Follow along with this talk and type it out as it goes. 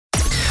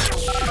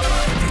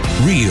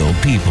Real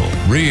people,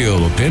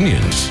 real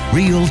opinions,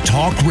 real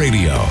talk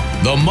radio.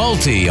 The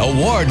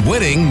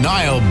multi-award-winning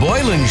Niall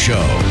Boylan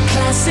Show.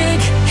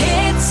 Classic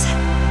hits.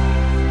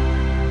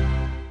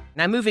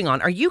 Now, moving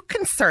on, are you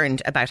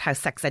concerned about how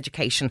sex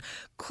education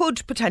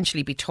could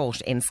potentially be taught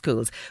in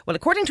schools? Well,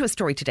 according to a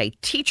story today,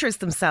 teachers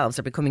themselves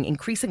are becoming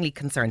increasingly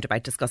concerned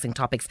about discussing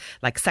topics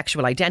like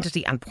sexual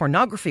identity and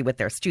pornography with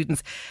their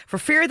students for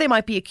fear they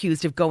might be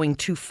accused of going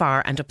too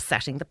far and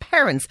upsetting the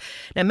parents.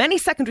 Now, many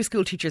secondary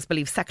school teachers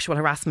believe sexual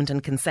harassment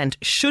and consent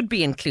should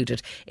be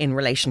included in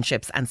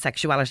relationships and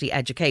sexuality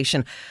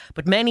education,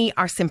 but many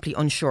are simply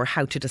unsure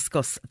how to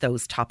discuss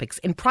those topics.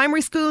 In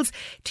primary schools,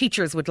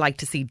 teachers would like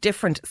to see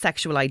different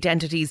sexual identities,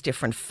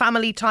 different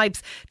family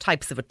types,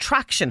 types of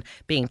attraction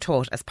being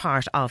taught as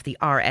part of the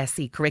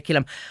RSE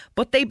curriculum.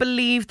 But they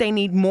believe they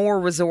need more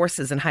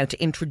resources on how to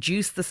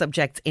introduce the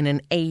subjects in an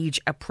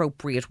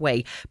age-appropriate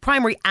way.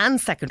 Primary and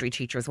secondary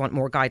teachers want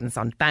more guidance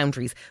on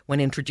boundaries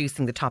when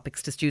introducing the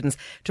topics to students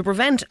to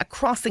prevent a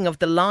crossing of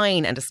the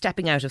line and a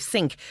stepping out of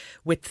sync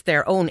with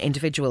their own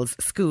individual's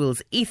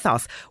school's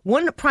ethos.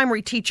 One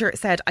primary teacher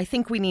said, "I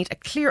think we need a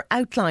clear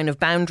outline of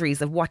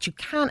boundaries of what you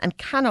can and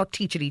cannot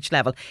teach at each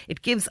level.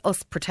 It gives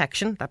us protection,"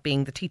 that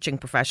being the teaching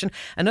profession.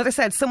 Another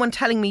said, "Someone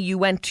telling me you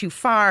went too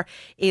far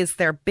is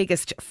their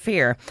biggest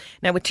fear."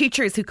 Now, with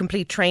teachers who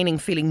complete training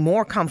feeling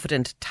more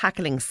confident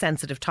tackling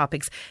sensitive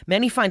topics,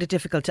 many find it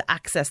difficult to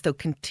access the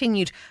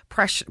continued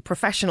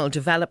professional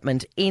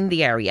development in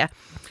the area.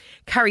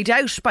 Carried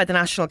out by the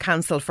National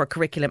Council for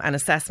Curriculum and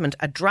Assessment,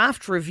 a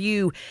draft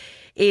review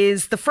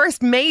is the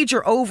first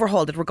major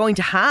overhaul that we're going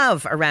to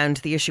have around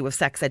the issue of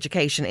sex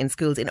education in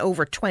schools in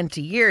over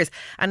 20 years.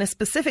 And a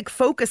specific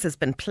focus has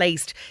been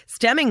placed,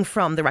 stemming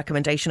from the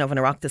recommendation of an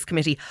Oireachtas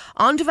committee,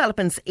 on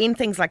developments in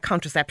things like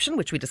contraception,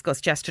 which we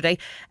discussed yesterday,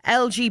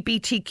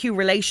 LGBTQ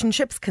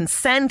relationships,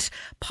 consent,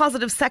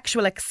 positive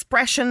sexual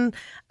expression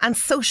and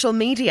social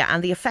media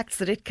and the effects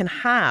that it can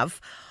have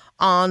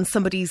on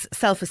somebody's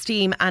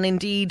self-esteem and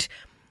indeed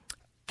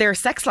their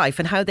sex life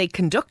and how they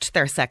conduct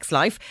their sex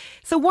life.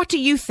 So what do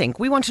you think?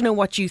 We want to know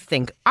what you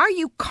think. Are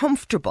you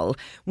comfortable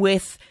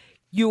with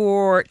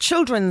your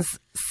children's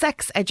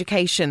sex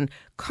education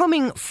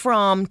coming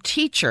from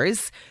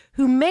teachers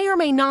who may or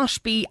may not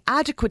be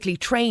adequately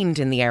trained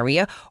in the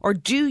area? Or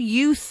do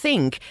you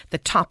think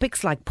that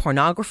topics like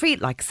pornography,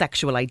 like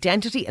sexual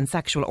identity and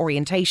sexual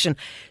orientation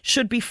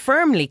should be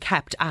firmly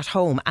kept at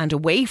home and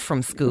away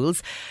from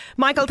schools?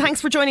 Michael,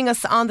 thanks for joining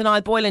us on the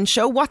Niall Boylan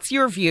Show. What's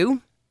your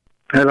view?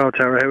 Hello,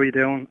 Tara. How are you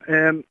doing?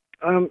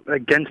 I'm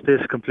against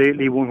this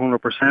completely,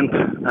 100%.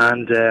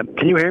 And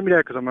can you hear me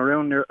there? Because I'm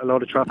around near a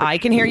lot of traffic. I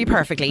can hear you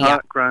perfectly, yeah.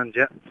 Grand,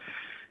 yeah.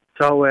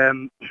 So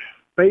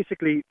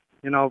basically,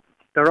 you know,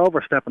 they're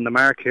overstepping the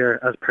mark here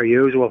as per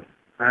usual.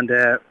 And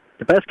the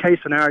best case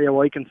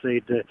scenario I can see,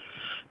 the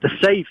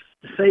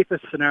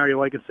safest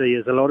scenario I can see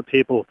is a lot of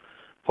people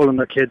pulling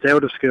their kids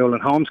out of school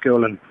and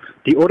homeschooling.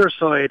 The other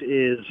side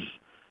is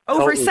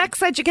over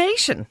sex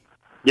education.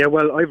 Yeah,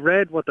 well, I've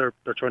read what they're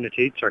trying to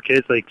teach our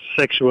kids, like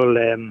sexual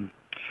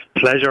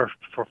pleasure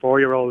for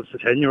 4-year-olds to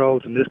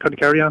 10-year-olds and this kind of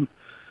carry on.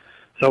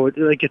 So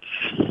the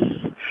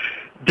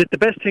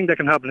best thing that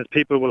can happen is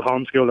people will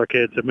homeschool their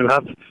kids and we'll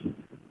have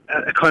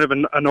a kind of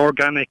an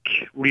organic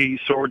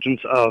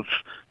resurgence of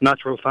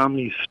natural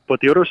families.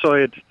 But the other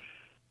side,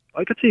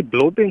 I could see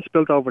blood being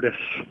spilt over this,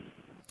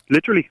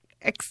 literally.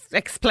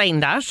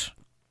 Explain that.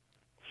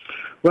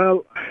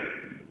 Well,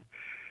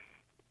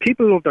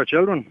 people love their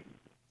children.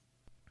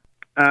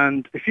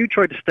 And if you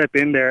try to step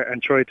in there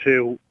and try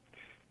to,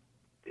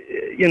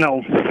 you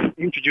know,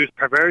 introduce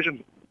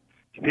perversion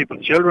to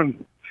people's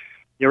children,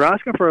 you're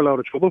asking for a lot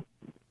of trouble.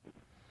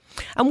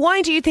 And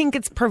why do you think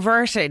it's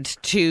perverted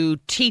to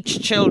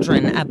teach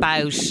children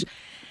about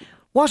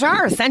what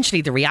are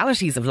essentially the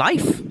realities of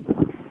life?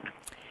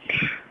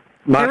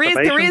 There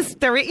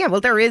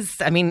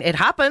is. I mean, it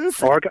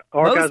happens.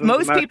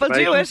 Most people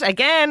do it.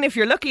 Again, if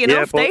you're lucky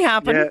enough, they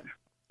happen.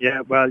 Yeah.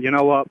 Well, you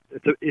know what?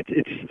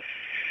 It's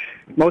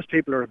most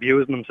people are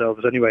abusing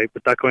themselves anyway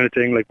with that kind of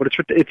thing. Like, but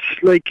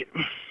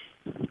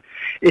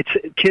it's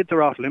kids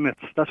are off limits.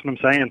 That's what I'm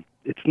saying.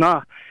 It's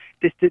not.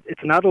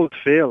 It's an adult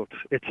field.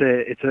 It's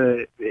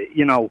a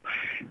you know,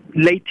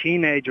 late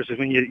teenagers is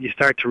when you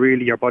start to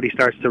really, your body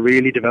starts to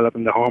really develop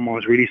and the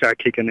hormones really start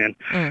kicking in.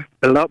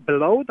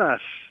 Below that,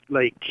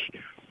 like,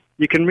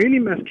 you can really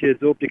mess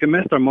kids up. You can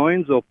mess their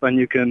minds up, and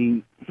you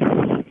can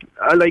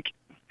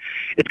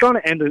it's going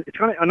to end.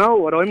 I know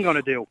what I'm going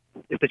to do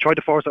if they try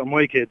to force it on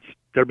my kids.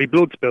 There'll be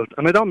blood spilt,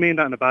 and I don't mean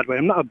that in a bad way.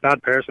 I'm not a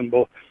bad person,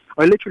 but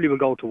I literally will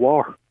go to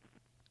war.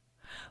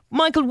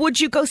 Michael, would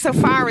you go so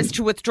far as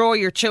to withdraw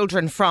your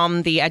children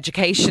from the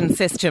education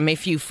system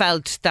if you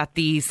felt that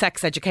the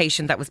sex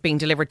education that was being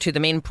delivered to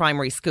them in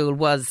primary school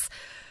was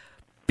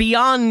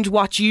beyond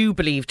what you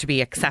believe to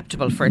be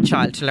acceptable for a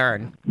child to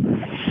learn?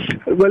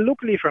 Well,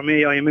 luckily for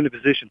me, I am in a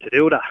position to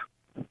do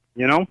that.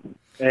 You know,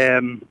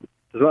 there's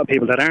a lot of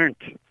people that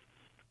aren't.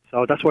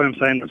 So that's why I'm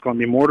saying there's going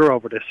to be murder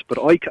over this. But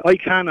I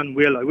can and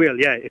will. I will.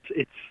 Yeah,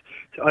 it's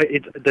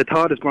The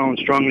thought is growing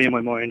strongly in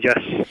my mind, yes.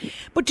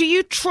 But do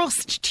you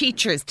trust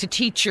teachers to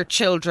teach your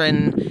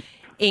children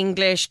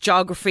English,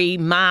 geography,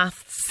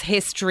 maths,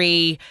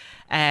 history,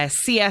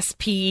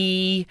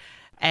 CSP,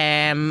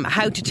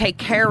 how to take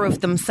care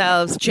of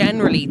themselves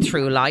generally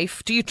through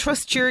life? Do you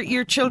trust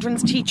your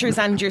children's teachers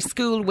and your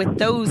school with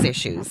those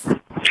issues?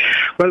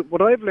 Well,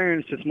 what I've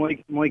learned since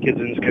my kids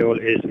in school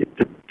is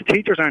the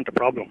teachers aren't the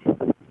problem.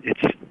 It's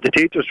the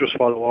teachers just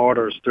follow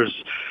orders. There's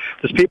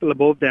people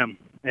above them.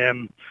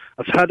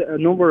 I've had a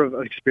number of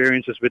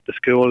experiences with the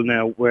school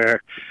now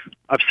where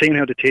I've seen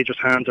how the teachers'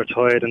 hands are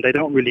tied and they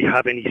don't really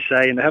have any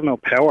say and they have no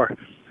power.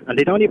 And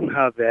they don't even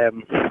have,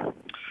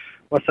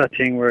 what's that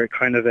thing where it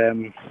kind of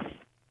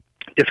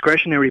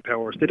discretionary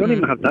powers. They don't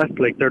even have that.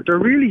 Like, they're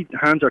really,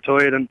 hands are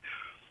tied and,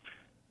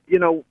 you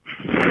know,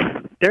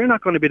 they're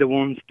not going to be the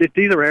ones.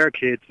 These are our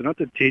kids. They're not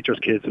the teachers'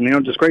 kids. And, you know,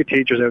 there's great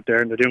teachers out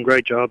there and they're doing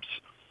great jobs.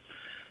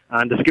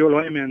 And the school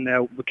I'm in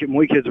now,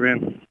 my kids are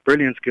in,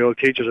 brilliant school.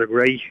 Teachers are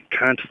great.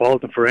 Can't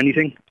fault them for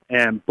anything.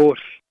 But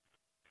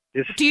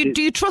do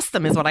you trust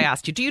them? Is what I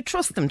asked you. Do you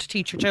trust them to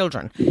teach your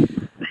children?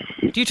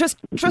 Do you trust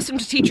them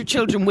to teach your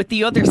children with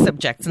the other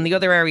subjects and the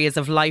other areas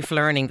of life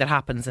learning that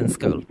happens in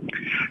school?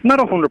 Not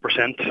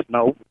 100%.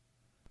 No,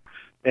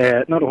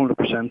 not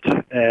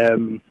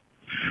 100%.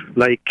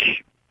 Like,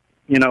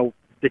 you know,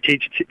 they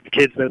teach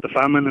kids about the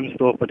famine and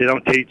stuff, but they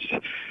don't teach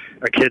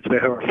our kids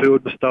about how our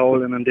food was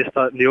stolen and this,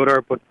 that and the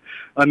other. But,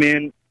 I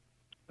mean,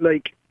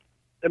 like,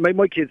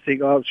 my kids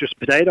think, oh, it's just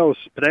potato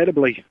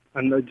blight,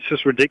 and it's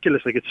just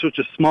ridiculous. Like, it's such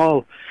a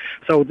small...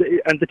 So,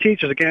 and the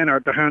teachers, again,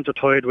 their hands are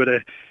tied with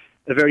a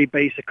very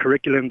basic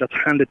curriculum that's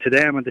handed to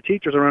them, and the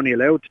teachers are only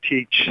allowed to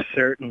teach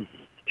certain...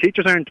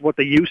 Teachers aren't what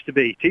they used to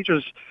be.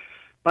 Teachers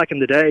back in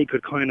the day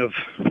could kind of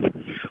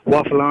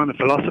waffle on and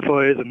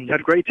philosophise, and you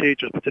had great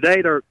teachers, but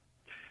today they're...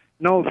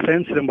 No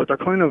offence to them, but they're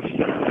kind of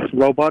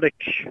robotic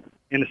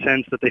in a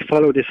sense that they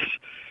follow this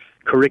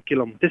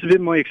curriculum. This has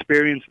been my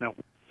experience now.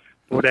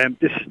 But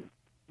this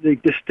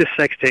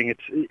sex thing,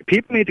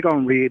 people need to go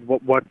and read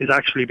what is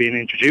actually being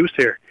introduced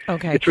here.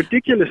 Okay, it's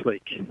ridiculous.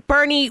 Like,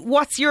 Bernie,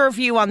 what's your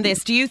view on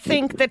this? Do you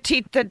think that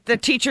that the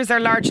teachers are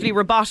largely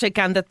robotic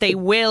and that they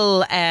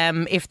will,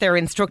 if they're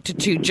instructed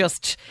to,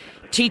 just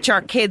teach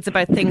our kids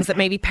about things that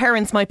maybe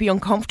parents might be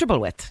uncomfortable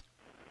with?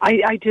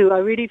 I do. I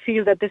really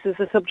feel that this is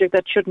a subject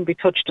that shouldn't be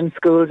touched in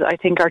schools. I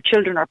think our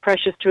children are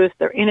precious to us.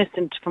 They're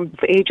innocent from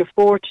the age of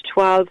 4 to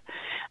 12.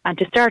 And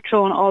to start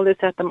throwing all this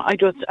at them, I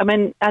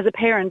mean, as a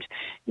parent,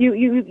 you're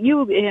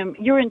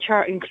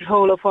in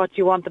control of what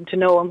you want them to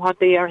know and what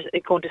they are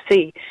going to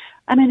see.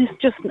 I mean,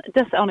 it's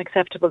just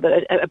unacceptable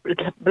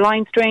that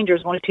blind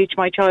strangers want to teach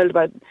my child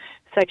about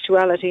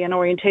sexuality and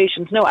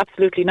orientations. No,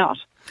 absolutely not.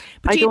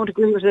 I don't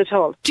agree with it at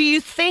all. Do you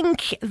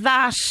think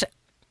that,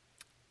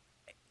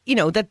 you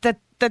know, that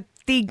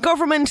the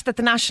government, that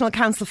the National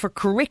Council for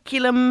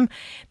Curriculum,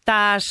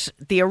 that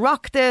the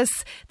Oireachtas,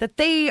 that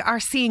they are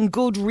seeing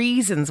good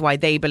reasons why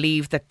they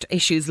believe that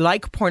issues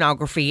like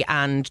pornography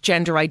and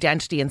gender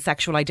identity and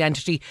sexual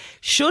identity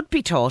should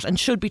be taught and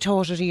should be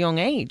taught at a young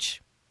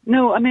age?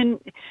 No, I mean,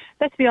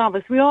 let's be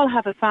honest, we all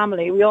have a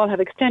family, we all have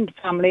extended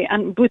family,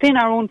 and within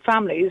our own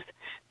families,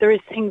 there is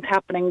things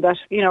happening that,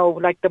 you know,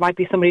 like there might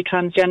be somebody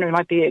transgender, there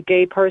might be a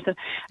gay person,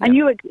 and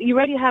you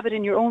already have it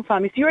in your own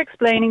family. So you're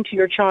explaining to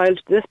your child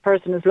this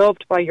person is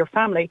loved by your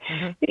family,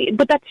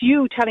 but that's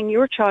you telling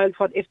your child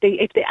what if they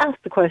ask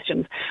the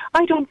questions.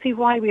 I don't see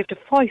why we have to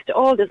foist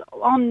all this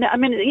on. I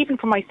mean, even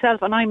for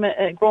myself, and I'm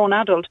a grown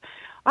adult,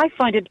 I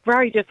find it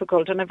very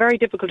difficult and very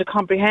difficult to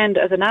comprehend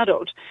as an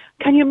adult.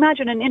 Can you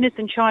imagine an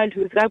innocent child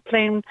who's out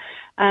playing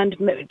and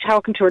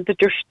talking to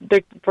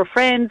for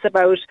friends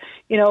about,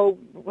 you know,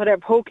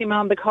 whatever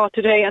Pokemon they caught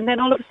today, and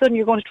then all of a sudden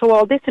you're going to throw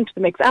all this into the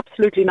mix?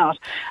 Absolutely not.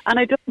 And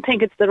I don't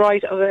think it's the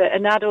right of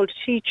an adult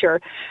teacher.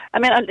 I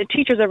mean,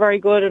 teachers are very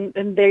good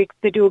and they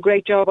do a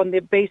great job on the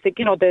basic,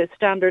 you know, the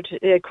standard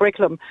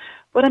curriculum.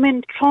 But I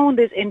mean, throwing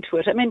this into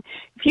it. I mean,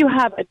 if you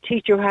have a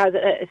teacher who has,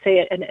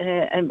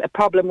 a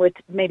problem with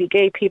maybe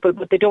gay people,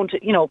 but they don't,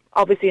 you know,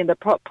 obviously in their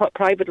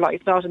private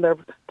life, not in their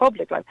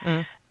public life,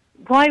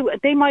 why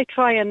they might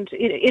try and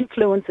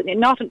influence,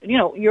 not, you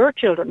know, your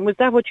children. Was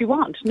that what you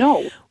want?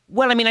 No.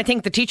 Well, I mean, I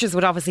think the teachers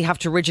would obviously have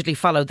to rigidly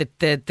follow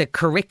the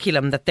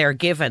curriculum that they're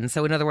given.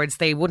 So, in other words,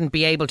 they wouldn't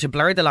be able to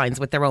blur the lines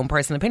with their own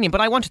personal opinion.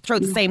 But I want to throw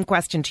the same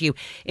question to you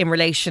in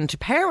relation to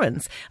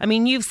parents. I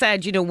mean, you've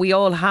said, you know, we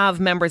all have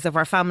members of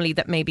our family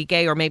that may be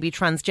gay or maybe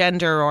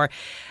transgender,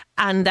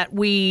 and that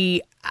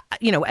we,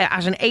 you know,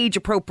 at an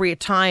age-appropriate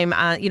time,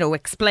 you know,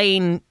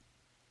 explain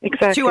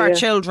to our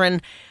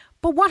children.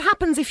 But what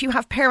happens if you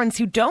have parents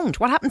who don't?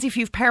 What happens if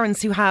you have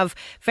parents who have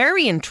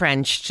very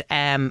entrenched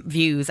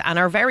views and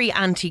are very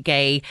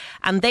anti-gay,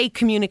 and they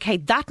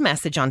communicate that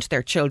message onto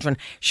their children?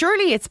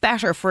 Surely it's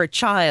better for a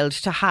child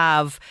to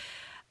have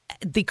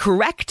the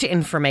correct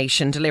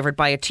information delivered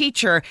by a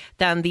teacher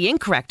than the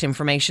incorrect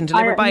information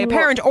delivered by a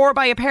parent, or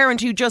by a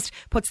parent who just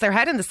puts their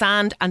head in the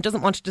sand and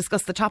doesn't want to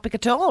discuss the topic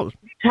at all.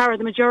 Tara,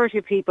 the majority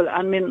of people,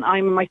 I mean,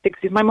 I'm in my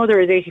 60s, my mother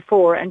is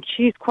 84, and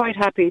she's quite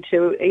happy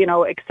to,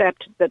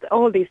 accept that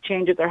all these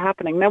changes are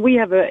happening. Now, we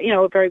have a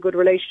very good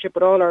relationship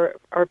with all our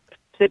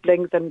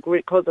siblings and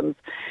cousins,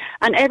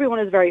 and everyone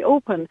is very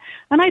open.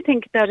 And I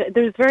think that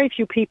there's very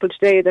few people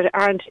today that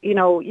aren't,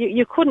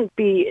 you couldn't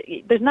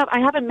be, I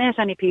haven't met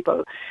any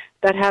people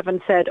that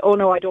haven't said, oh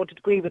no, I don't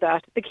agree with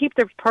that. They keep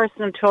their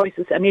personal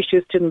choices and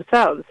issues to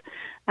themselves.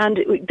 And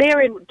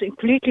they're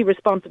completely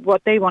responsible for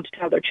what they want to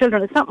tell their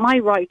children. It's not my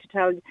right to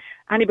tell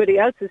anybody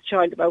else's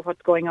child about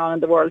what's going on in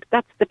the world.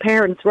 That's the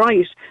parent's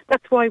right.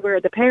 That's why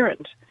we're the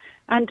parent.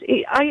 And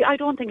I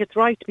don't think it's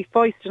right to be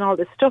foisting all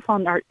this stuff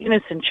on our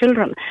innocent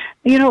children.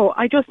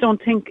 I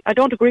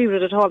don't agree with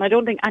it at all. And I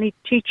don't think any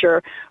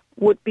teacher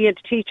would be able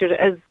to teach it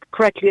as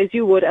correctly as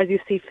you would, as you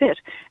see fit.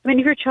 I mean,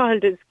 if your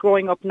child is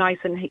growing up nice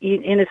and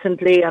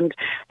innocently and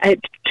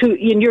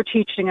you're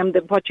teaching them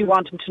what you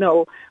want them to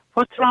know,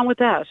 what's wrong with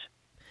that?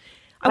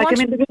 I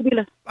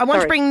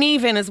want to bring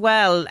Niamh in as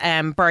well,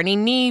 Bernie.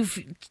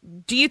 Niamh,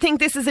 do you think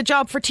this is a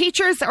job for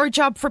teachers or a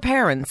job for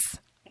parents?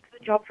 It's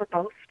a job for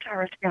both,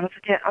 Tara, to be honest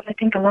with you. And I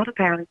think a lot of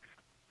parents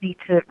need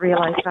to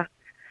realise that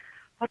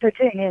what they're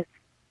doing is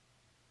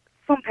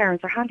some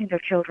parents are handing their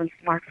children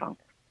smartphones.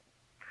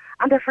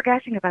 And they're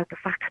forgetting about the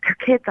fact that their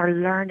kids are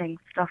learning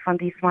stuff on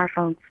these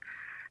smartphones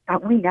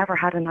that we never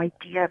had an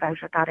idea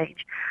about at that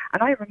age.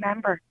 And I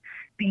remember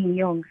being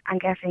young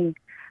and getting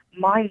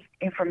my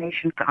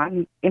information.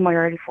 I'm in my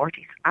early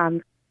 40s,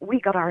 and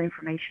we got our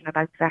information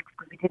about sex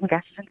because we didn't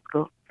get it in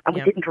school, and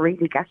we didn't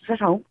really get it at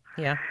home.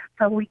 Yeah.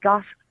 So we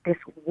got this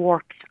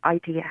warped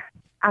idea,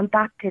 and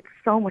that did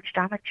so much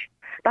damage.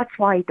 That's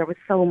why there was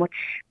so much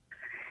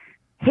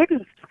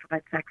hidden stuff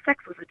about sex.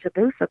 Sex was a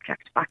taboo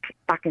subject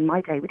back in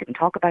my day. We didn't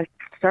talk about it,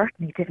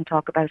 certainly didn't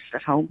talk about it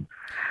at home,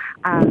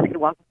 and it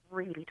wasn't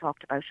really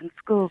talked about in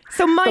school.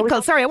 So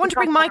Michael, I want to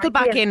bring Michael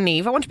back in,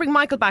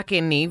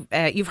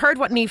 Niamh. You've heard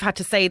what Niamh had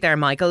to say there,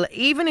 Michael.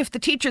 Even if the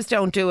teachers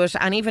don't do it,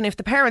 and even if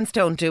the parents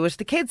don't do it,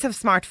 the kids have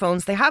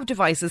smartphones, they have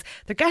devices,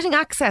 they're getting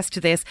access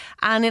to this,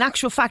 and in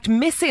actual fact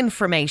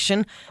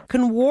misinformation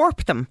can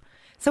warp them.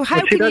 So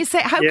how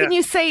can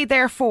you say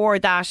therefore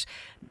that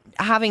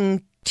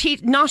having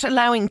not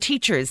allowing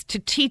teachers to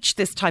teach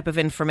this type of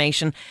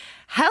information,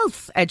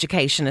 health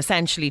education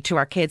essentially, to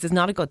our kids is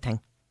not a good thing?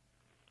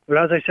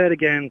 Well, as I said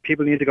again,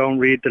 people need to go and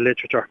read the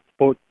literature.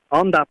 But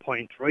on that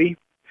point, right,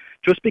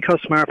 just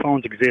because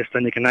smartphones exist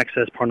and you can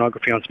access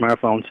pornography on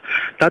smartphones,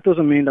 that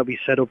doesn't mean that we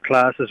set up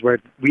classes where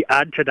we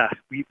add to that.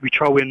 We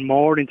throw in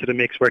more into the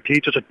mix, where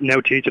teachers are now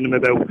teaching them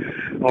about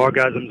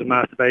orgasms and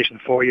masturbation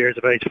at 4 years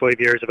of age, 5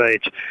 years of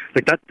age.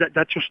 Like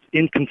that's just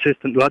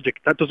inconsistent logic.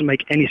 That doesn't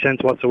make any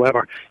sense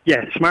whatsoever.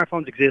 Yeah,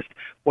 smartphones exist.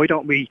 Why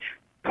don't we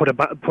put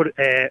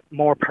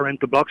more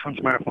parental blocks on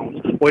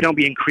smartphones? Why don't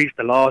we increase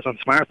the laws on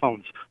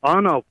smartphones? Oh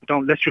no,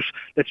 don't. Let's just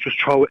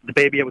throw the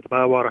baby out with the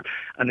bathwater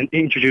and then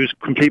introduce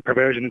complete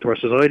perversion into our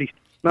society.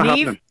 Not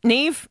happening.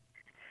 Niamh?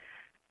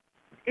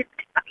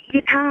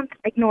 You can't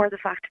ignore the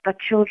fact that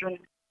children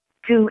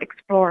do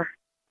explore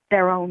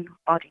their own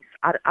bodies.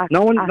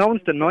 No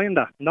one's denying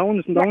that. No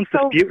one's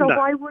disputing that.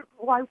 So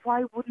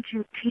why wouldn't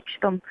you teach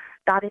them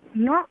that it's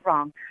not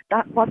wrong,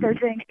 that what they're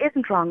doing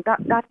isn't wrong,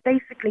 that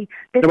basically...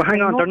 No,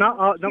 hang on, they're not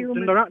all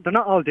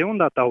doing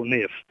that though,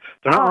 Niamh.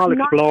 They're not all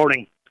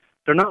exploring.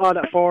 They're not all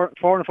at 4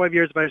 and 5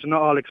 years of age. They're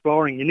not all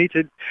exploring. You need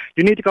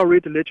to go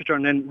read the literature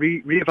and then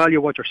reevaluate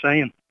what you're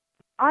saying.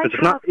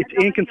 It's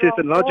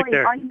inconsistent logic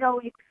there. I know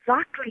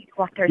exactly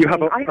what they're doing.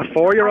 You have a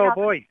 4-year-old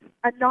boy.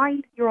 A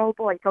 9-year-old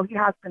boy. So he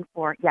has been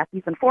 4. Yes,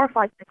 he's been 4,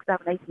 5, 6,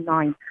 7, 8, and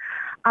 9.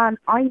 And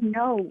I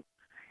know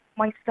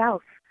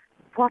myself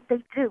what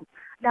they do.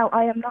 Now,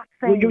 I am not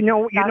saying...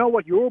 Well, you know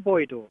what your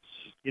boy does.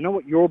 You know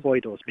what your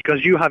boy does,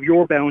 because you have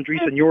your boundaries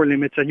and your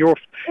limits and your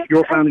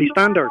family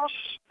standards.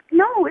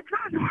 No, it's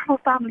not a normal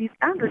family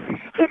standard.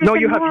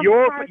 You have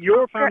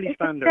your family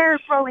standards. They're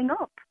growing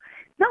up.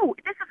 No,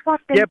 this is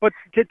what they... Yeah, but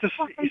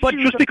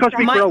just because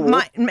we grow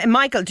up...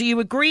 Michael, do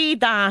you agree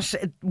that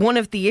one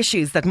of the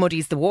issues that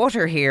muddies the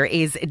water here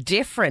is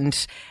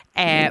different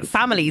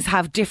families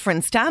have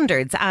different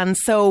standards? And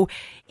so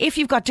if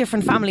you've got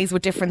different families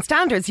with different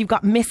standards, you've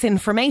got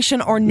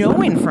misinformation or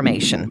no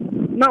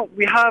information. No,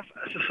 we have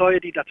a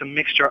society that's a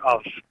mixture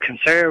of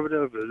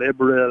conservative,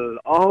 liberal,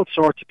 all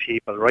sorts of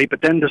people, right?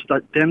 But then there's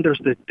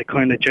the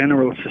kind of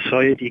general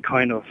society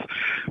kind of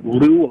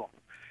rule.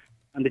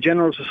 And the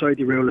general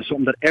society rule is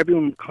something that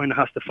everyone kind of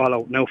has to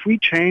follow. Now, if we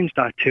change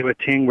that to a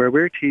thing where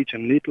we're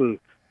teaching little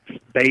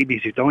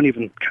babies who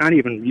can't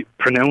even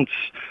pronounce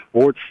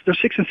words,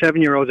 there's 6 and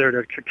 7 year olds there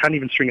that can't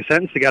even string a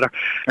sentence together,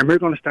 and we're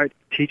going to start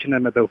teaching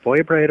them about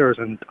vibrators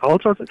and all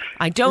sorts of...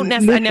 I don't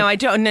necessarily... No, I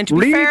don't. And to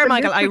be fair,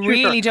 Michael, I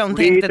really don't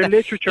think that...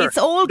 It's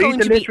all going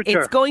to be...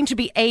 It's going to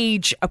be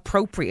age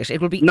appropriate. It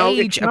will be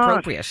age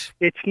appropriate.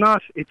 It's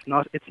not.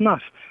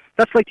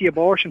 That's like the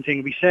abortion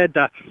thing. We said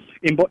that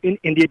in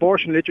the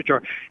abortion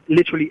literature,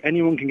 literally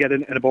anyone can get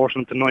an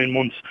abortion up to 9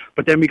 months.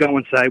 But then we go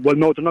and say, well,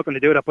 no, they're not going to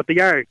do that, but they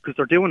are, because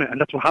they're doing it,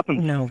 and that's what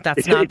happens. No,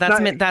 that's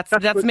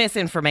that's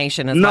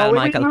misinformation as well,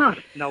 Michael.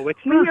 No, it's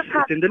not.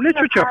 It's in the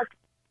literature.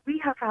 We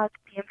have had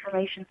the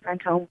information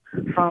sent home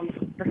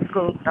from the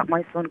school that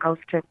my son goes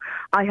to.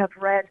 I have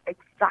read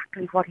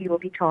exactly what he will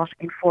be taught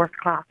in 4th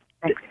class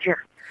next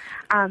year.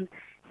 And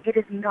it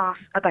is not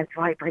about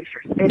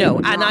vibrators.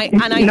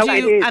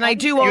 I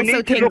do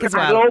also think as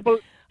well.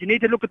 You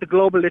need to look at the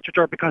global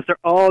literature, because they're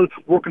all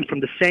working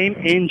from the same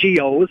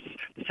NGOs,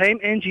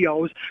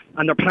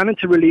 and they're planning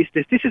to release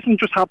this. This isn't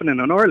just happening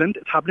in Ireland,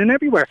 it's happening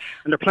everywhere.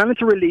 And they're planning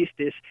to release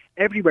this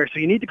everywhere. So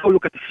you need to go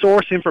look at the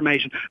source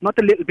information, not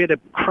the little bit of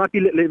crappy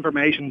little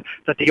information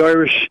that the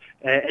Irish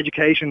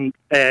Education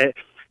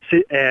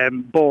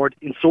board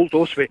insult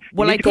us with.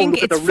 Well, I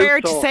think it's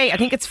fair to say,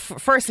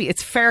 firstly,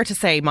 it's fair to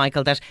say,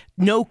 Michael, that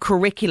no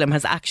curriculum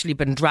has actually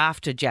been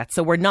drafted yet,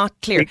 so we're not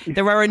clear.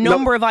 There are a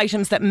number of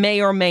items that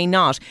may or may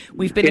not.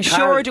 We've been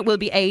assured it will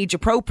be age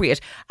appropriate.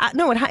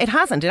 No, it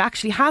hasn't. It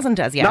actually hasn't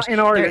as yet. Not in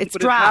Ireland, it's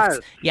drafts.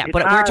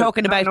 We're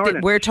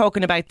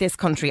talking about this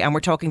country, and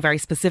we're talking very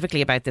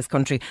specifically about this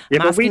country.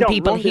 I'm asking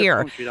people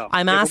here.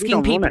 I'm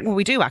asking people. Well,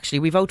 we do actually.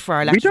 We vote for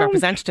our elected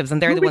representatives,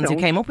 and they're the ones who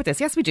came up with this.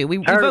 Yes, we do.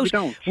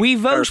 We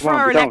vote for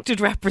our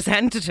elected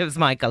representatives,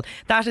 Michael.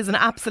 That is an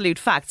absolute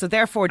fact. So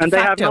therefore, de facto,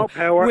 they have no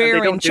power, we're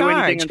and they don't in do charge.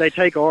 anything, and they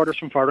take orders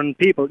from foreign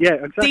people. Yeah,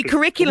 exactly. The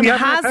curriculum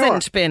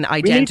hasn't been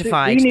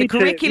identified. The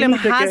curriculum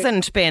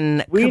hasn't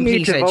been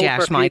completed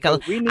yet, Michael.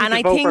 We need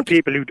to vote for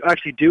people who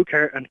actually do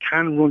care and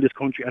can run this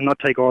country and not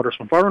take orders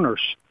from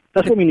foreigners.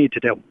 That's what we need to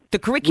do. The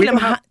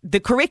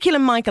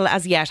curriculum, Michael,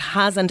 as yet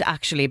hasn't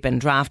actually been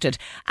drafted.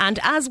 And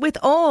as with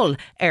all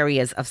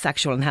areas of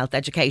sexual and health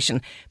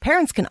education,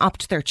 parents can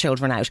opt their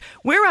children out.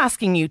 We're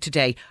asking you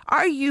today,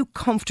 are you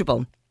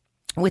comfortable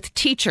with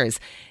teachers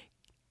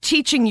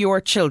teaching your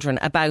children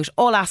about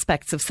all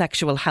aspects of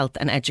sexual health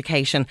and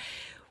education?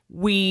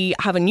 We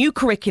have a new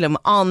curriculum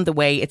on the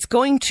way. It's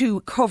going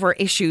to cover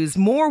issues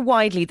more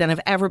widely than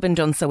have ever been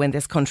done so in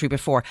this country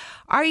before.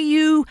 Are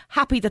you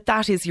happy that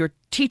that is your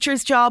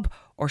teacher's job,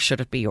 or should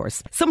it be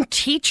yours? Some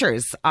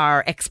teachers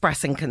are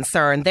expressing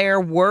concern. They're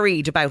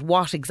worried about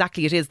what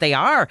exactly it is they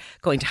are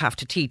going to have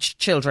to teach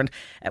children.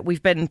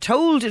 We've been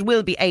told it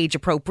will be age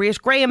appropriate.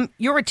 Graham,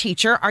 you're a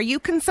teacher. Are you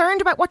concerned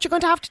about what you're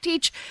going to have to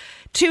teach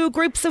to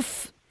groups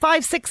of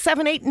 5, 6,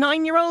 7, 8,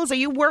 9-year-olds? Are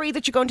you worried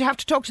that you're going to have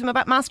to talk to them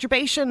about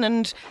masturbation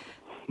and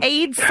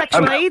AIDS,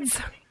 sexual AIDS?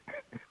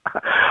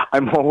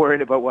 I'm more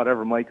worried about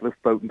whatever Michael has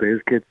spoken to his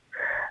kids.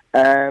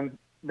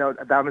 No,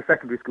 I'm a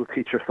secondary school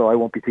teacher, so I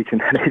won't be teaching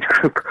that age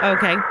group.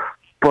 Okay.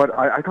 But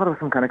I thought it was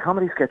some kind of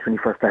comedy sketch when he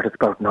first started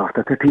spouting off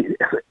that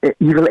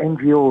evil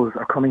NGOs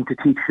are coming to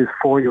teach his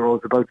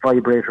 4-year-olds about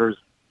vibrators.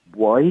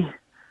 Why?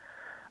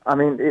 I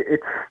mean,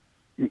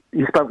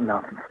 he's spouting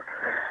nonsense.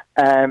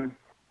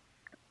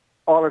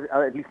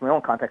 At least in my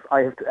own context,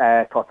 I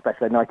have taught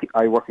special ed. I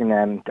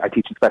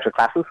teach in special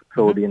classes,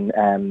 so it'll be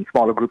in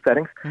smaller group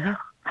settings. Mm-hmm.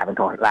 Haven't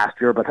taught it last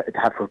year, but I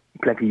have for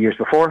plenty of years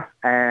before.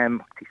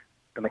 Teach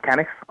the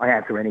mechanics. I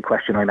answer any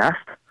question I'm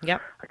asked.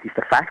 Yep. I teach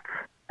the facts.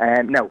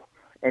 No,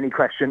 any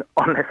question,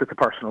 unless it's a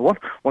personal one.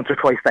 Once or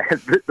twice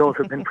those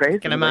have been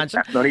praised. Can imagine.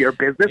 That's none of your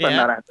business. Yeah. I'm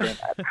not answering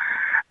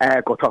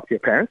that. Go talk to your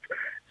parents.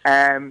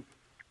 I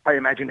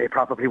imagine they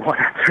probably won't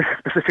answer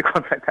specific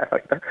ones like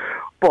that.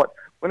 But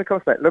when it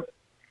comes to that, look,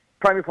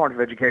 primary point of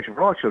education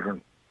for all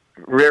children,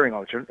 rearing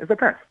all children, is their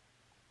parents.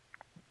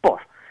 But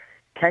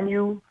can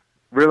you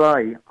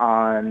rely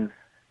on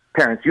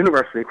parents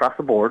universally across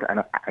the board,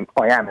 and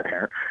I am a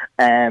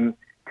parent,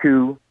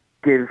 to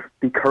give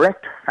the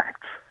correct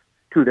facts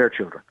to their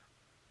children?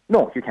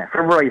 No, you can't, for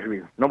a variety of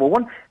reasons. Number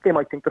one, they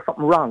might think there's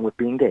something wrong with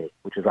being gay,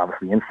 which is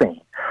obviously insane.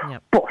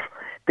 Yep. But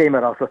they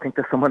might also think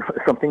there's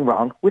something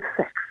wrong with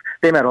sex.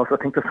 They might also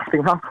think there's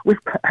something wrong with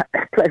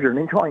pleasure and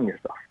enjoying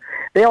yourself.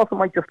 They also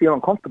might just feel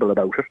uncomfortable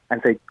about it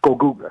and say, go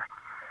Google it.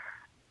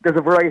 There's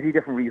a variety of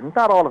different reasons,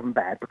 not all of them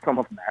bad, but some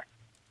of them are,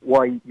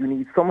 why you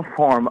need some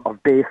form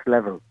of base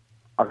level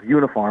of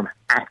uniform,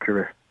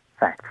 accurate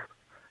facts.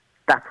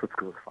 That's what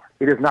school is for.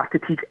 It is not to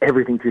teach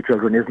everything to your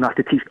children. It is not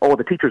to teach,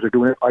 the teachers are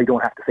doing it, I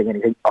don't have to say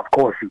anything. Of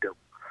course you do.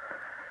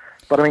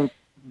 But I mean,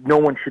 no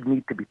one should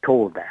need to be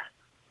told that.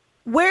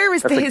 Where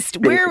is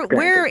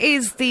where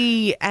is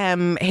the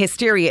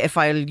hysteria, if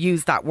I'll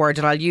use that word,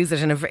 and I'll use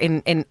it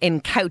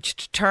in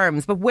couched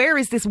terms, but where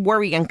is this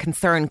worry and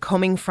concern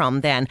coming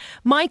from then?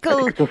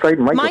 Michael,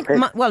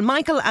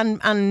 Michael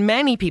and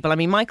many people, I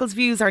mean, Michael's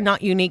views are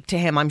not unique to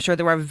him. I'm sure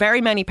there are very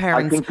many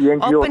parents up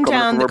and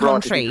down the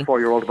country.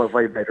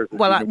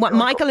 Well, what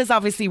Michael has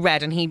obviously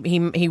read, and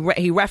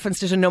he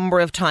referenced it a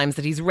number of times,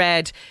 that he's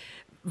read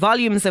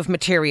volumes of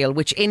material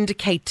which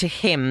indicate to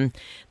him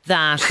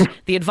that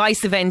the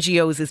advice of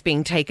NGOs is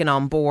being taken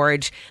on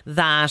board,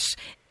 that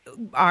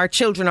our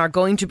children are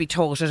going to be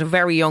taught at a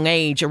very young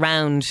age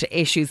around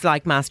issues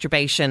like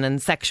masturbation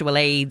and sexual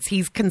AIDS.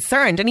 He's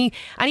concerned, and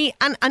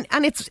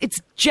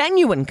it's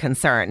genuine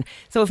concern.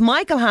 So if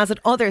Michael has it,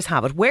 others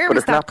have it. Where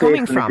is that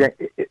coming from?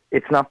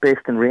 It's not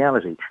based in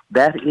reality.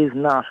 That is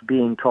not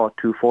being taught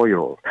to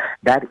 4-year-olds.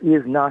 That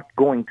is not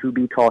going to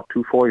be taught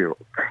to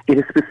 4-year-olds. It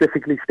is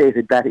specifically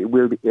stated that it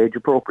will be age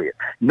appropriate.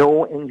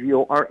 No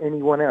NGO or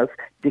anyone else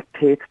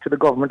dictates to the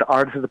government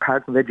or to the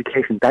Department of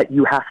Education that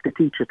you have to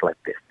teach it like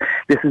this.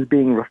 This is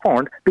being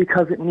reformed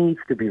because it needs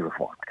to be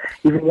reformed.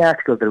 Even the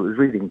article that I was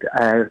reading,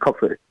 a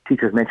couple of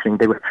teachers mentioning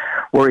they were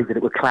worried that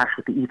it would clash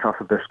with the ethos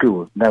of their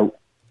school. Now,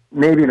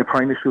 maybe in a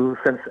primary school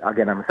sense,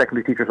 again, I'm a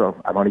secondary teacher, so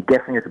I'm only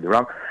guessing it to be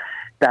wrong,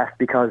 that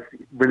because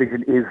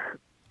religion is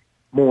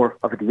more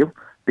of a deal,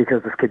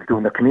 because there's kids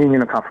doing their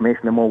communion and confirmation,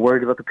 they're more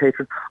worried about the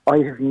patron. I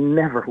have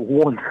never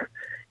once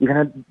even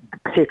had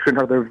the patron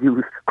or their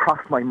views cross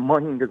my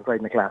mind inside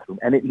in the classroom,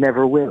 and it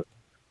never will.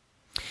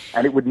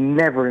 And it would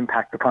never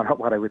impact upon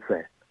what I would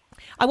say.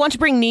 I want to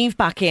bring Niamh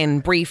back in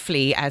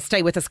briefly.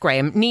 Stay with us,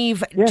 Graham.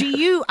 Niamh,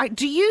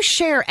 do you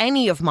share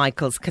any of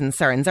Michael's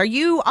concerns? Are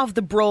you of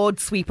the broad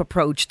sweep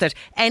approach that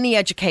any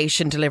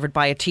education delivered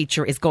by a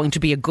teacher is going to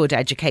be a good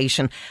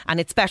education and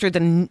it's better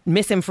than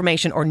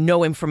misinformation or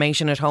no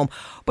information at home?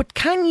 But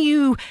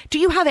do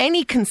you have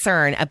any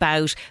concern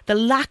about the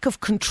lack of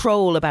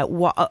control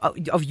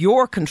of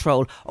your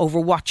control over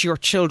what your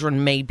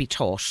children may be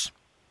taught?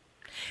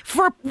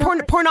 For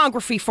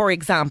pornography, for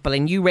example,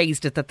 and you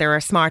raised it that there are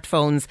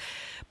smartphones,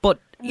 but,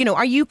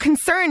 are you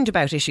concerned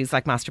about issues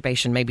like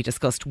masturbation may be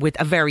discussed with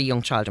a very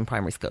young child in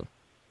primary school?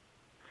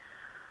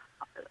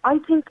 I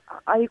think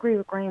I agree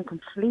with Graham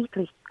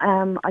completely.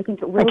 I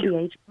think it will be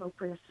age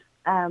appropriate.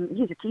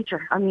 He's a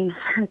teacher. I mean,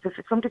 if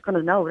somebody's going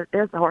to know,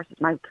 there's the horse's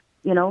mouth,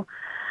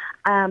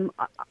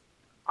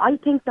 I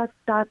think that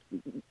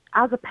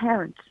as a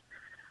parent,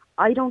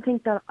 I don't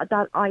think that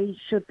I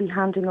should be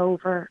handing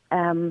over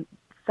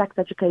sex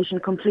education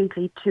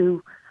completely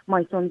to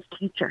my son's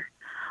teacher.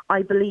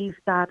 I believe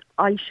that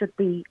I should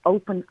be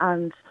open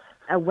and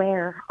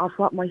aware of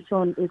what my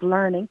son is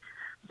learning,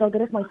 so that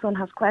if my son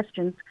has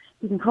questions,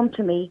 he can come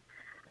to me,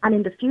 and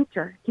in the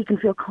future he can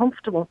feel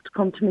comfortable to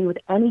come to me with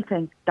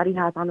anything that he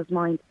has on his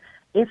mind.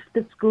 If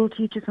the school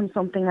teaches him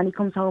something and he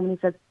comes home and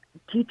he says,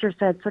 "Teacher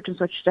said such and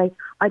such today,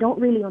 I don't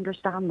really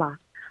understand that,"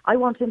 I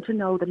want him to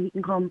know that he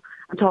can come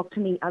and talk to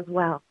me as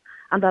well,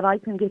 and that I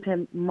can give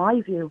him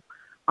my view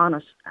on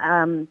it.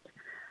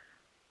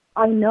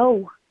 I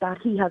know that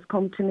he has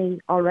come to me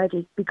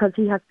already because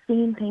he has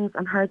seen things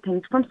and heard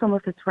things from some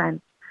of his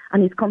friends,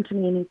 and he's come to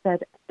me and he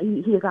said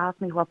he has asked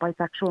me what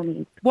bisexual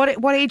means.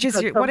 What age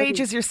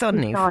is your son,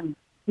 Niamh?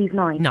 He's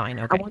 9. 9,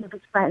 okay. And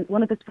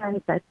one of his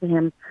friends said to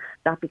him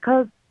that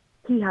because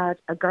he had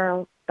a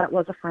girl that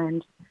was a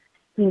friend,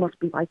 he must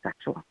be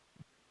bisexual.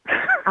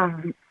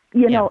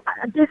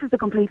 This is the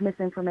complete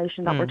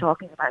misinformation that we're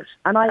talking about,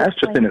 and that's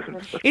just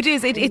innocent. It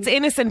is. It's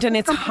innocent, and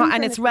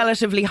it's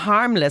relatively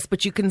harmless.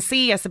 But you can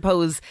see, I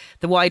suppose,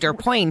 the wider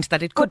point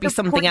that it could be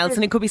something else,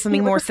 and it could be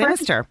something more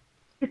sinister.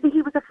 You see,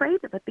 he was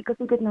afraid of it because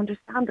he didn't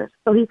understand it.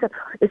 So he said,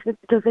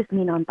 "Does this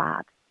mean I'm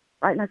bad?"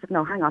 Right? And I said,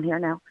 "No, hang on here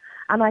now."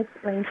 And I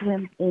explained to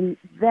him in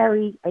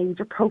very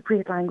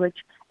age-appropriate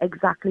language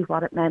exactly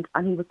what it meant,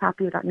 and he was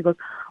happy with that. And he goes,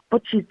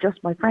 "But she's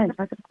just my friend." And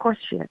I said, "Of course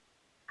she is."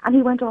 And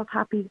he went off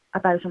happy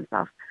about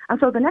himself. And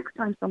so the next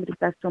time somebody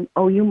says to him,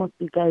 "Oh, you must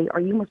be gay,"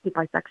 or "You must be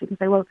bisexual," you can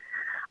say, "Well,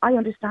 I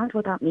understand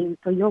what that means,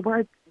 so your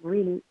words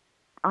really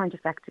aren't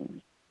affecting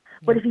me."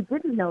 Yeah. But if he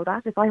didn't know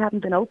that, if I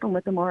hadn't been open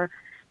with him, or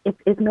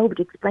if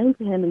nobody explained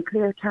to him in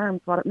clear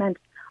terms what it meant,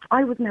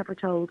 I was never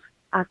told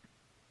at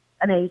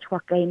an age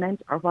what gay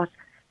meant or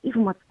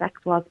even what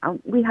sex was.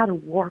 And we had a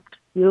warped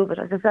view of it.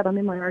 As I said, I'm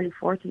in my early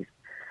 40s.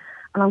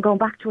 And I'm going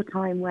back to a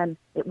time when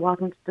it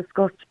wasn't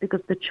discussed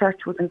because the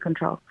church was in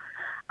control.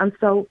 And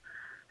so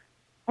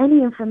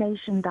any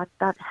information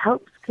that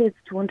helps kids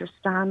to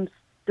understand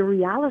the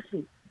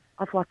reality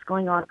of what's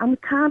going on, and we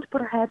can't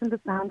put our head in the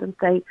sand and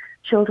say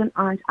children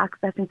aren't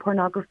accessing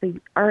pornography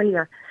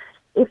earlier.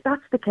 If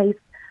that's the case,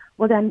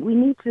 well then we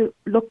need to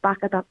look back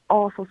at that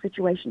awful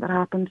situation that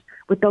happened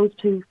with those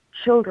two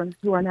children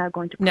who are now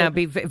going to prison. Now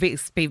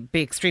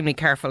be extremely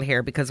careful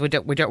here, because I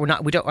don't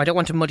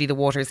want to muddy the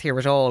waters here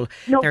at all.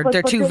 No,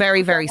 they're two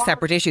very, very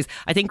separate issues.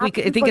 I think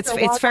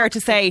it's fair to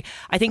say,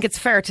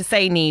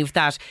 Niamh,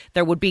 that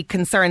there would be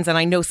concerns, and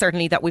I know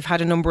certainly that we've had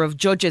a number of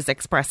judges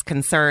express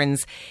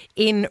concerns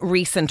in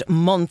recent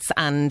months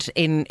and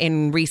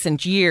in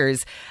recent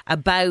years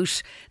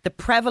about the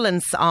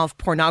prevalence of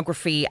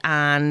pornography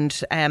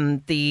and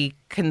the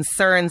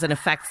concerns and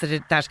effects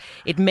that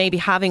it may be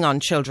having on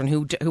children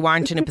who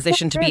aren't in a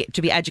position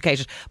to be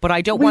educated. But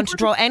I don't want to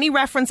draw any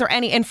reference or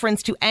any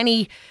inference to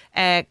any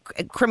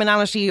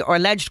criminality or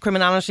alleged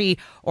criminality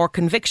or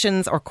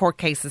convictions or court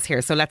cases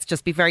here. So let's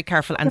just be very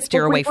careful and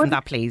steer away from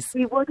that, please.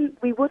 We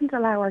wouldn't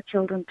allow our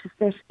children to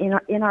sit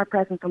in our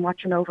presence and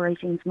watch an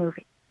over-18s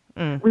movie.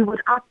 We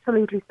would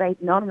absolutely say,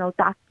 no,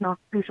 that's not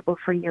suitable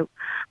for you.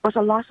 But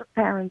a lot of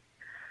parents,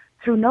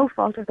 through no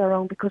fault of their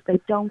own, because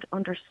they don't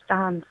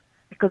understand,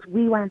 because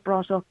we weren't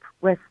brought up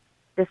with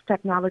this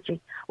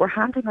technology, we're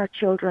handing our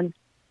children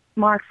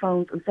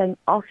smartphones and saying,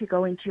 off you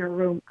go into your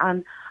room.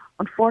 And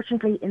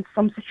unfortunately, in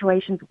some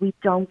situations, we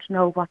don't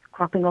know what's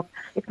cropping up.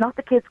 It's not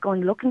the kids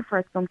going looking for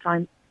it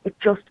sometimes. It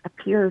just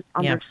appears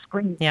on Yeah. their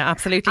screen. Yeah,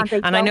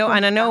 absolutely. And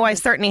I know I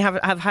certainly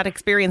have had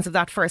experience of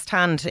that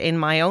firsthand in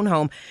my own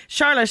home.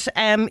 Charlotte,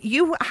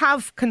 you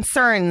have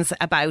concerns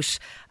about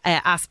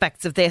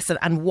aspects of this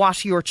and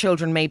what your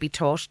children may be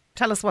taught.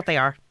 Tell us what they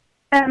are.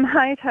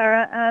 Hi,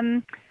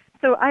 Tara.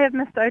 So I have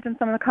missed out on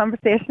some of the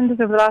conversations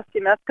over the last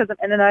few minutes because I'm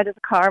in and out of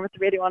the car with the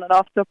radio on and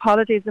off. So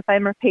apologies if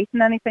I'm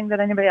repeating anything that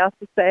anybody else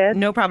has said.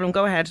 No problem.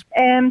 Go ahead.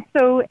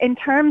 So in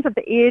terms of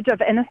the age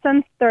of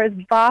innocence, there is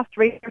vast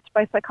research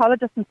by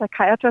psychologists and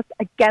psychiatrists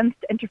against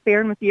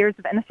interfering with years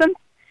of innocence.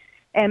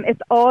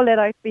 It's all let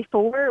out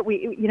before.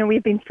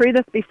 We've been through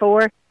this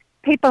before.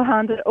 People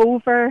handed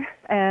over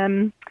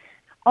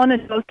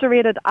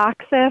unadulterated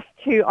access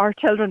to our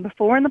children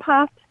before in the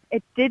past.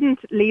 It didn't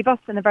leave us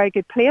in a very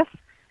good place.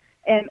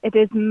 It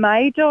is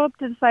my job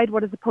to decide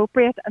what is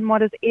appropriate and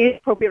what is age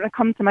appropriate when it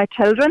comes to my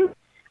children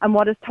and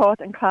what is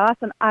taught in class.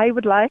 And I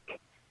would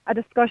like a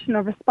discussion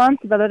of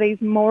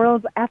responsibilities,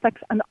 morals,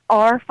 ethics and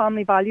our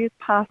family values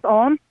passed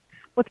on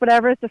with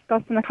whatever is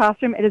discussed in the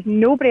classroom. It is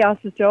nobody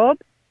else's job.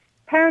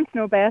 Parents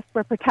know best.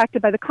 We're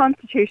protected by the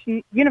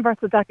Constitution,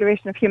 Universal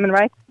Declaration of Human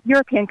Rights,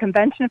 European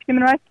Convention of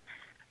Human Rights,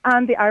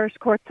 and the Irish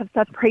courts have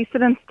set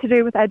precedents to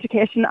do with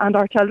education and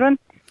our children.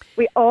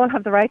 We all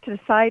have the right to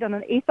decide on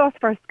an ethos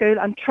for our school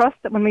and trust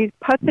that when we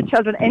put the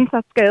children into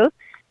that school,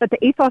 that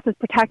the ethos is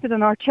protected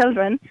and our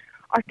children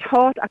are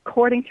taught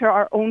according to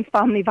our own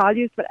family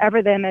values,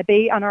 whatever they may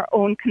be, and our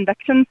own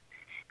convictions.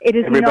 It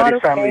is not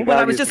okay. Well,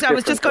 I was just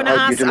going to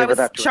ask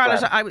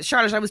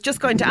Charlotte. I was just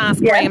going to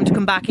ask Graham to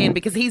come back in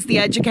because he's the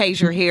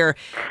educator here.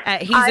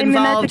 He's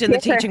involved in the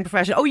teaching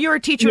profession. Oh, you're a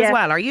teacher as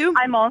well, are you?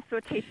 I'm also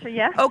a teacher.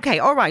 Yes. Okay.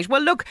 All right.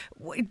 Well, look.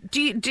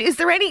 Do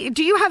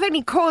you have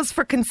any cause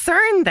for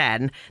concern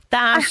then?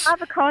 That I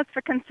have a cause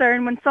for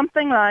concern when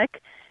something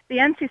like the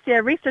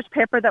NCCA research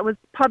paper that was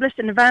published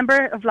in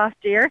November of last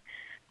year,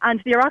 and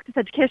the Oireachtas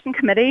Education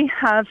Committee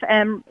have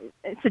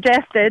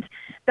suggested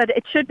that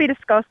it should be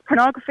discussed.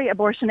 Pornography,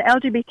 abortion,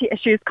 LGBT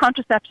issues,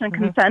 contraception and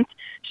consent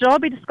should all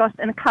be discussed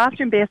in a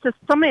classroom basis.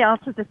 Somebody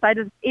else has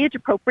decided it's age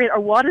appropriate or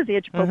what is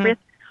age appropriate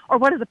or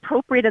what is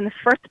appropriate in the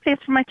first place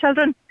for my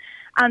children.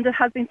 And it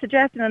has been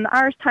suggested in an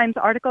Irish Times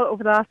article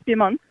over the last few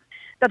months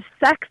that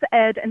sex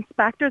ed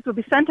inspectors will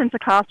be sent into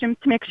classrooms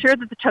to make sure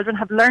that the children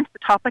have learnt the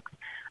topics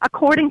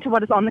according to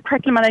what is on the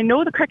curriculum. And I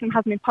know the curriculum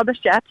hasn't been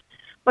published yet,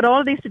 but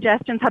all of these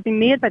suggestions have been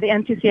made by the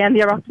NCCA and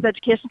the Oireachtas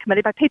Education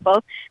Committee by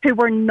people who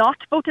were not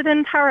voted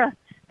in, Tara.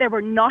 They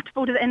were not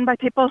voted in by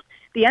people.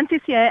 The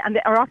NCCA and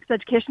the Oireachtas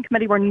Education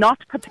Committee were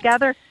not put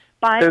together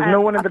by... There's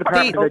no one in the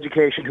Department of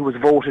Education who was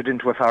voted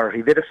into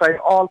authority. They decide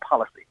all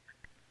policy.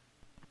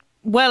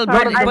 Well,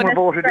 none of them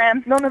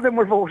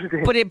were voted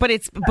in. But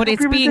it's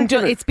being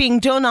done. It's being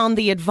done on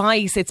the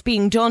advice. It's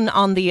being done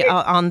on the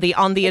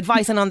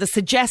advice and on the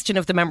suggestion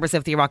of the members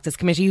of the Oireachtas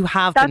Committee who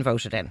have been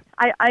voted in.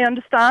 I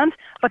understand,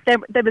 but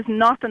there was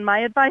not in my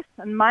advice,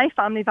 and my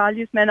family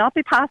values may not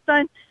be passed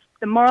down.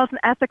 The morals and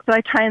ethics that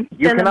I try and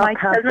instill in my children. You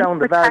cannot pass down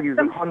the values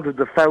of hundreds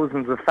of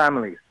thousands of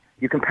families.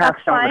 You can pass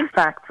down the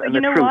facts and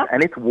the truth,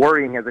 and it's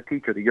worrying as a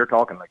teacher that you're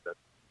talking like this.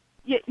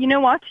 You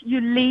know what?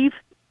 You leave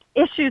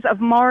issues of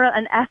moral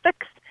and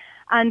ethics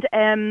and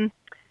if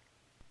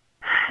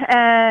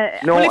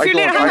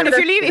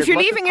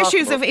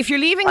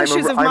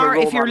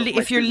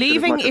you're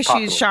leaving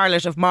issues,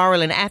 Charlotte, of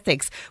moral and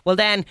ethics, well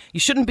then you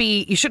shouldn't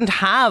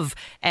have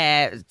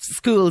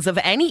schools of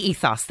any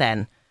ethos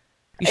then.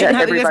 You shouldn't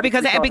have,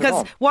 because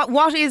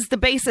what is the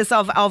basis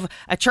of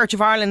a Church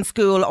of Ireland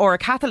school or a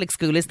Catholic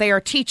school is they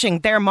are teaching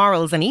their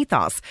morals and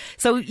ethos.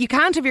 So you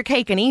can't have your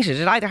cake and eat it.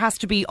 It either has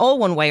to be all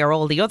one way or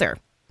all the other.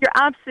 You're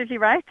absolutely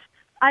right.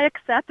 I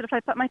accept that if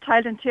I put my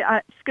child into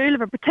a school of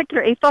a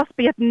particular ethos,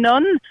 be it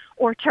none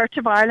or Church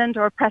of Ireland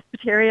or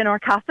Presbyterian or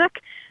Catholic,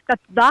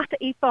 that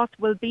ethos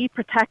will be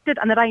protected,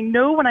 and that I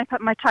know when I put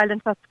my child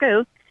into that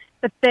school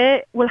that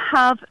they will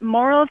have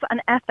morals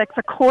and ethics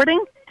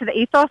according to the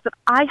ethos that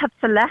I have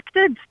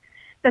selected,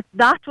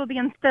 that will be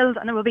instilled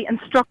and it will be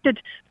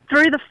instructed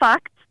through the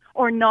facts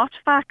or not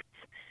facts.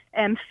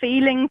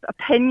 Feelings,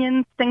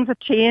 opinions, things that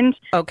change.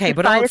 Okay,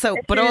 but also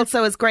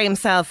as Graham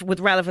Self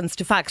with relevance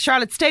to facts.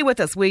 Charlotte, stay with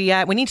us. We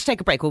need to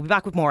take a break. We'll be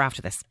back with more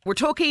after this. We're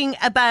talking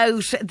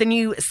about the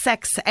new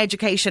sex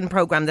education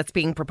programme that's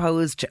being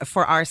proposed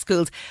for our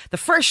schools. The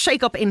first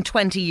shake-up in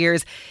 20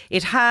 years.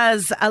 It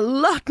has a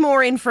lot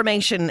more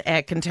information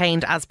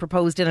contained as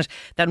proposed in it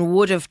than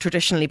would have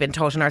traditionally been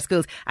taught in our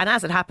schools. And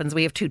as it happens,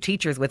 we have two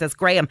teachers with us,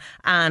 Graham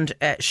and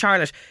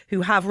Charlotte,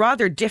 who have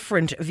rather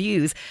different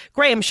views.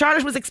 Graham,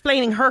 Charlotte was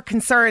explaining her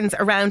concerns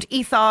around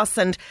ethos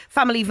and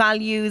family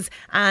values,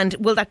 and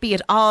will that be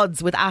at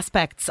odds with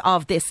aspects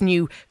of this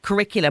new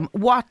curriculum?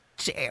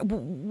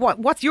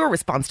 What's your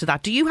response to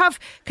that? Do you have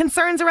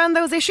concerns around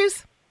those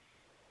issues?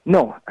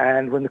 No,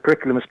 and when the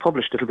curriculum is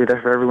published, it'll be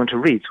there for everyone to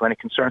read, so any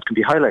concerns can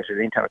be highlighted.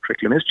 Anytime a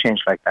curriculum is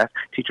changed like that,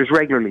 teachers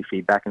regularly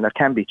feedback, and there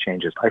can be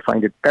changes. I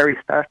find it very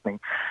startling,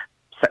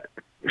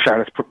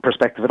 Charlotte's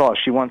perspective at all.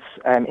 She wants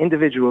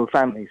individual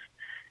families.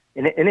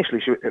 Initially,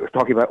 she was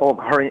talking about,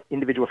 her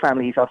individual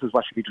family ethos is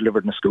what should be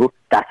delivered in a school.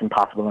 That's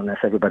impossible unless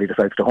everybody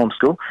decides to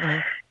homeschool.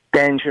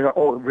 then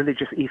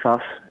religious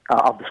ethos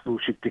of the school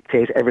should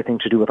dictate everything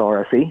to do with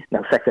RSE.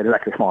 Now, sex ed is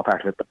actually a small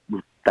part of it,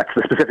 but that's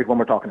the specific one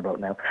we're talking about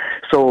now.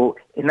 So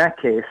in that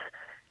case,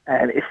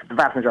 if the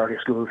vast majority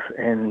of schools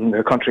in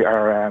the country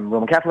are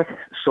Roman Catholic,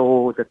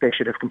 so that they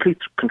should have complete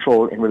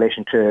control in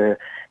relation to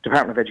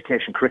Department of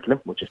Education curriculum,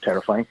 which is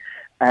terrifying,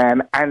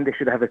 and they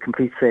should have a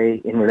complete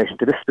say in relation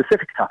to this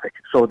specific topic.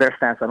 So their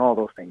stance on all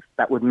those things,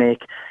 that would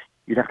make...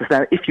 You'd have to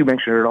stand, if you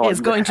mention it at all.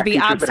 Is going to be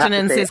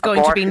abstinence, is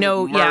going to be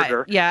no,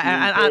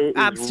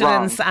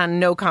 abstinence and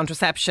no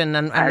contraception.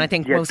 And I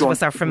think most of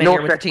us are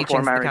familiar with the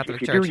teachings of the Catholic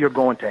Church. If you do, you're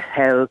going to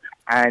hell.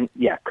 And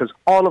because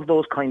all of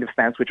those kind of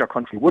stance which our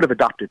country would have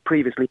adopted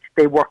previously,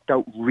 they worked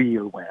out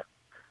real well.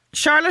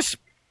 Charlotte?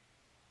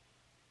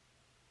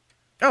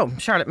 Oh,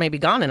 Charlotte may be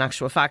gone in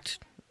actual fact.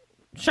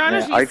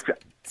 Charlotte?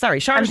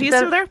 Sorry, Charlotte, are you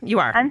still there? You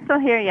are. I'm still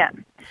here, yeah.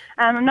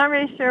 I'm not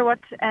really sure what...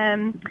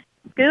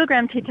 school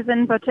Graham teaches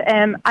in, but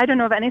I don't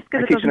know of any school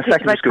that doesn't teach about... I teach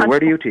in a secondary school. Where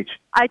do you teach?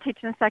 I teach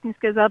in a secondary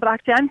school as well, but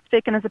actually I'm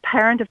speaking as a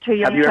parent of two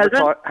young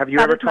children. Have you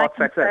ever taught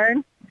sex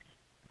ed?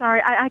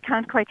 Sorry, I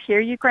can't quite hear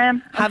you,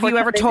 Graham. Have you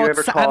ever taught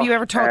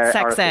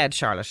sex ed,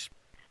 Charlotte?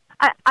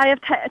 I have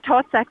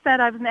taught sex ed.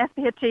 I was an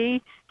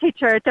SPHE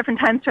teacher at different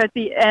times throughout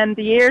the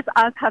years,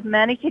 as have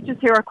many teachers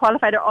who are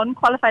qualified or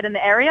unqualified in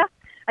the area.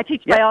 I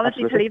teach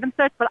biology to Leaving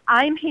Cert, but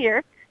I'm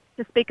here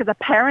to speak as a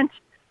parent,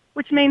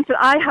 which means that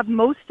I have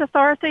most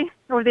authority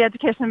over the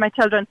education of my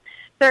children.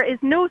 There is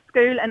no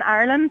school in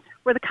Ireland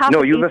where the Catholic...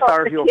 No, you have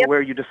authority over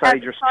where you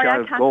decide your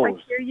child's goals. I can't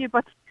quite hear you,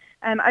 but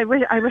I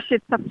wish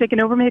you'd stop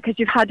speaking over me because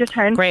you've had your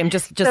turn. Graham,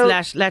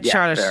 let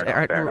Charlotte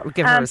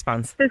give her a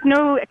response. There's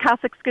no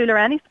Catholic school or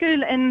any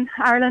school in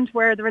Ireland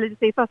where the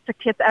religious ethos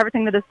dictates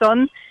everything that is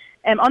done.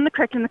 On the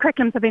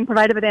curriculums have been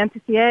provided by the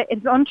NCCA.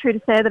 It's untrue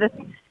to say that it's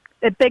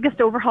the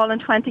biggest overhaul in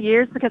 20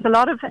 years because a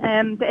lot of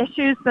the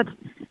issues that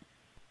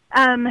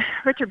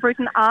Richard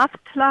Bruton asked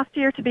last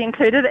year to be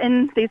included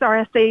in these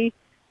RSE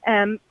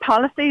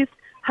policies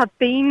have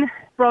been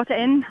brought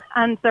in,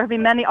 and there have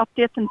been many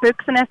updates in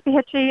books in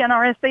SPHE and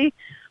RSE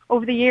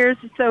over the years.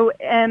 So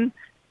a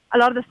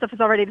lot of this stuff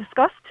is already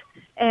discussed.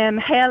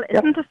 Hell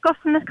isn't discussed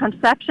in this.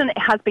 Contraception, it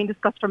has been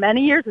discussed for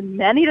many years and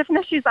many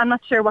different issues. I'm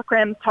not sure what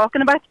Graham's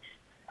talking about.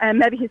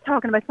 Maybe he's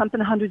talking about something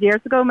 100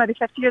 years ago, maybe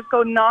 50 years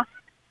ago, not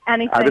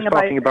anything about... I was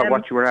talking about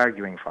what you were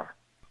arguing for.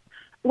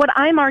 What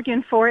I'm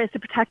arguing for is to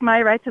protect my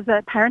rights as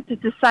a parent to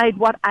decide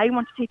what I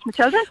want to teach my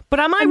children. But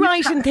am I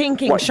right in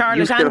thinking,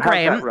 Charlotte and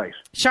Graham?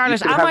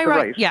 Charlotte, am I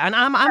right? Yeah, and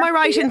am I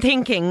right in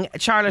thinking,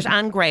 Charlotte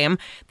and Graham,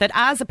 that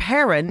as a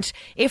parent,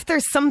 if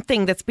there's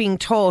something that's being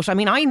taught, I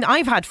mean,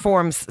 I've had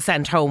forms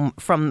sent home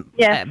from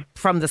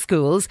the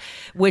schools,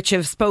 which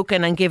have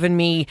spoken and given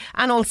me,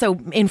 and also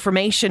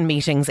information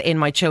meetings in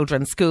my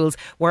children's schools,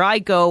 where I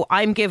go,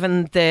 I'm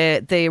given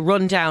the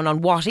rundown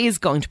on what is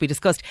going to be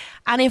discussed,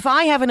 and if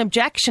I have an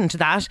objection to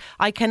that,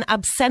 I can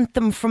absent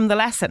them from the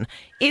lesson.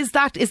 Is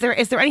there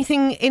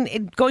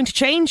anything going to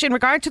change in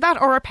regard to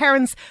that, or are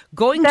parents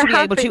going to be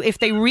able to, if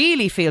they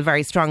really feel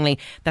very strongly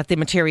that the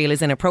material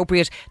is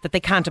inappropriate, that they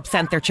can't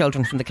absent their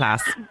children from the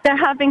class? There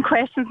have been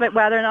questions about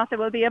whether or not they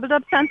will be able to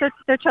absent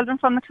their children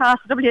from the class.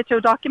 The WHO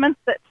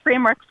documents that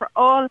framework for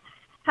all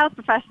health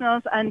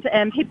professionals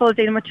and people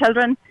dealing with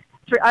children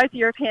throughout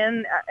Europe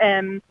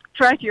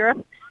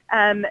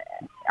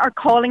are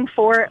calling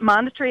for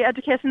mandatory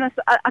education.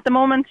 At the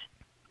moment,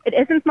 it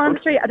isn't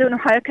mandatory. I don't know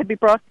how it could be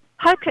brought.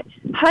 How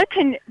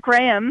can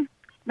Graham,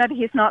 maybe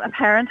he's not a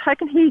parent, how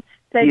can he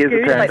say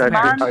good about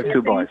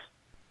mandating,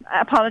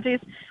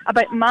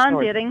 about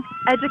mandating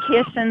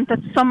education that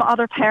some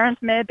other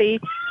parents may be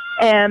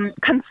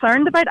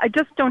concerned about? I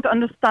just don't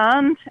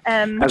understand.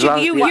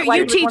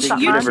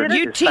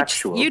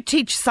 You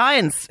teach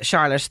science,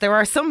 Charlotte. There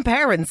are some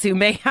parents who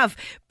may have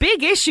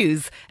big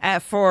issues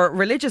for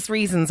religious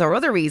reasons or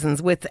other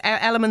reasons with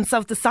elements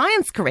of the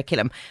science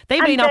curriculum.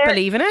 They may not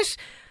believe in it.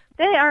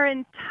 They are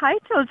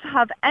entitled to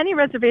have any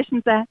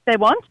reservations that they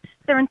want.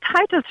 They're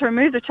entitled to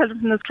remove their children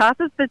from those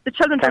classes. The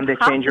children don't have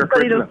to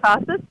study those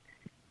classes.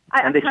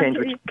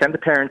 Can the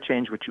parent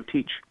change what you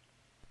teach?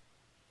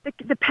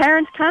 The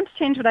parents can't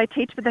change what I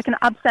teach, but they can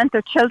absent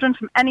their children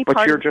from any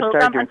part of the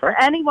programme. And for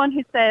anyone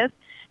who says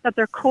that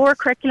their core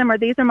curriculum or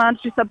these are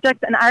mandatory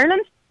subjects in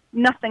Ireland,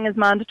 nothing is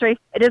mandatory.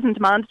 It isn't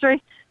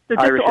mandatory. So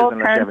just so all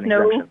parents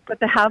know that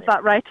they have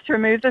that right to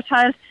remove their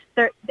child.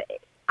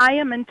 I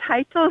am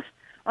entitled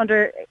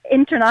under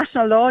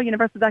international law,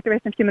 Universal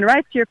Declaration of Human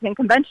Rights, European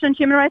Convention on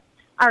Human Rights,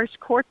 Irish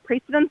court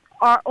precedents,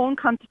 our own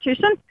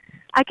constitution.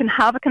 I can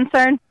have a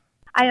concern.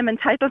 I am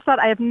entitled to that.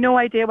 I have no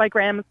idea why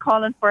Graham is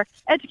calling for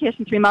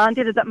education to be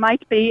mandated that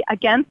might be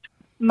against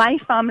my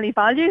family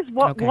values.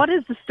 What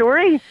is the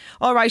story?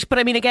 All right, but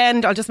I mean,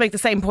 again, I'll just make the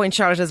same point,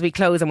 Charlotte, as we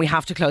close, and we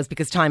have to close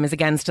because time is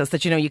against us,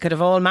 that, you know, you could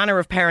have all manner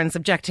of parents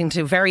objecting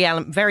to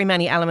very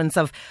many elements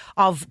of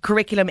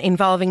curriculum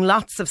involving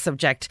lots of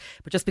subject,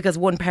 but just because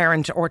one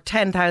parent or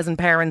 10,000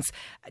 parents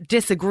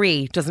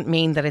disagree doesn't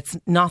mean that it's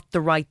not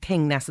the right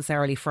thing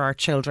necessarily for our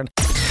children.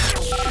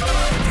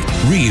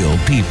 Real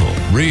people,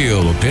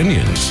 real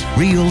opinions,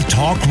 Real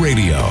Talk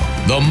Radio.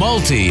 The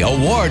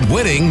multi-award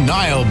winning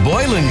Niall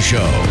Boylan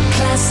Show.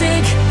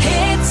 Classic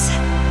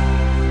hits.